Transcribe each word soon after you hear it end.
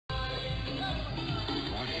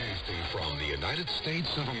United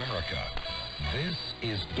States of America, this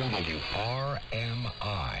is WRMI,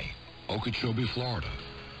 Okeechobee, Florida.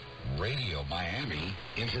 Radio Miami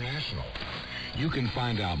International. You can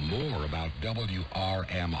find out more about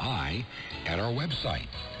WRMI at our website,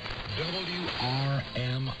 WRMI.net.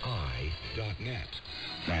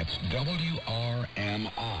 That's WRMI.net.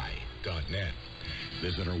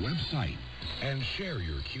 Visit our website and share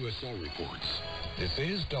your QSL reports. This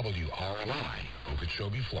is WRMI,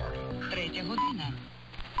 Okeechobee, Florida. 3 година.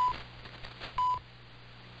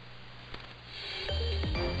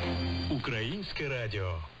 Українське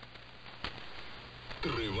радіо.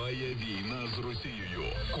 Триває війна з Росією.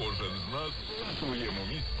 Кожен з нас на своєму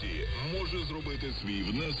місці може зробити свій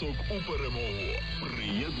внесок у перемогу.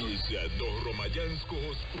 Приєднуйся до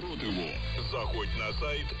громадянського спротиву. Заходь на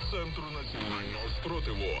сайт Центру національного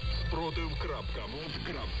спротиву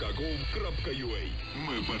спротив.mov.gov.ua.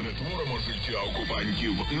 Ми перетворимо життя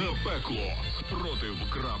окупантів на пекло.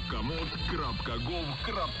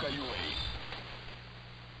 Спротив.mov.gov.ua.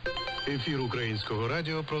 Ефір Українського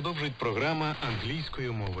радіо продовжить програма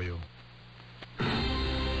англійською мовою.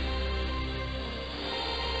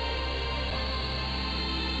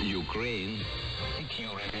 Ukraine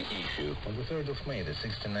security issue. On the 3rd of May, the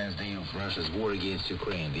 69th day of Russia's war against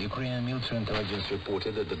Ukraine, the Ukrainian military intelligence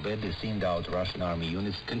reported that the badly thinned out Russian army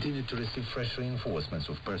units continued to receive fresh reinforcements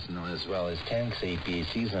of personnel as well as tanks,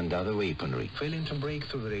 APCs and other weaponry. Failing to break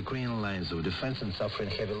through the Ukrainian lines of defense and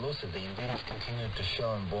suffering heavy losses, the invaders continued to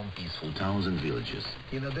shell and bomb peaceful towns and villages.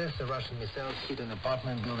 In Odessa, Russian missiles hit an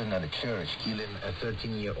apartment building and a church, killing a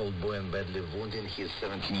 13-year-old boy and badly wounding his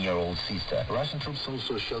 17-year-old sister. Russian troops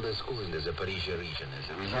also shelled a school in the Zaporizhia region. As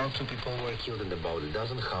a result, 2 people were killed and about a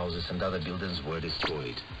dozen houses and other buildings were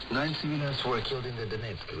destroyed. 9 civilians were killed in the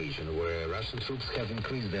Donetsk region, where Russian troops have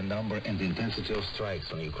increased their number and the intensity of strikes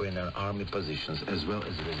on Ukrainian army positions as well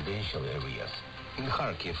as residential areas. In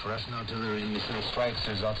Kharkiv, Russian artillery and missile strikes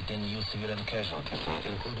resulted in new civilian casualties,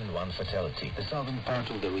 including 1 fatality. The southern part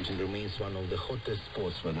of the region remains one of the hottest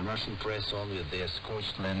spots where the Russian press on with their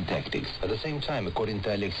scorched land tactics. At the same time, according to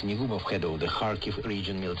Alexei Negubov, head of the Kharkiv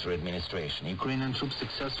region military administration, Ukrainian troops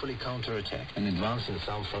successfully counterattacked and advanced in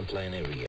some frontline areas.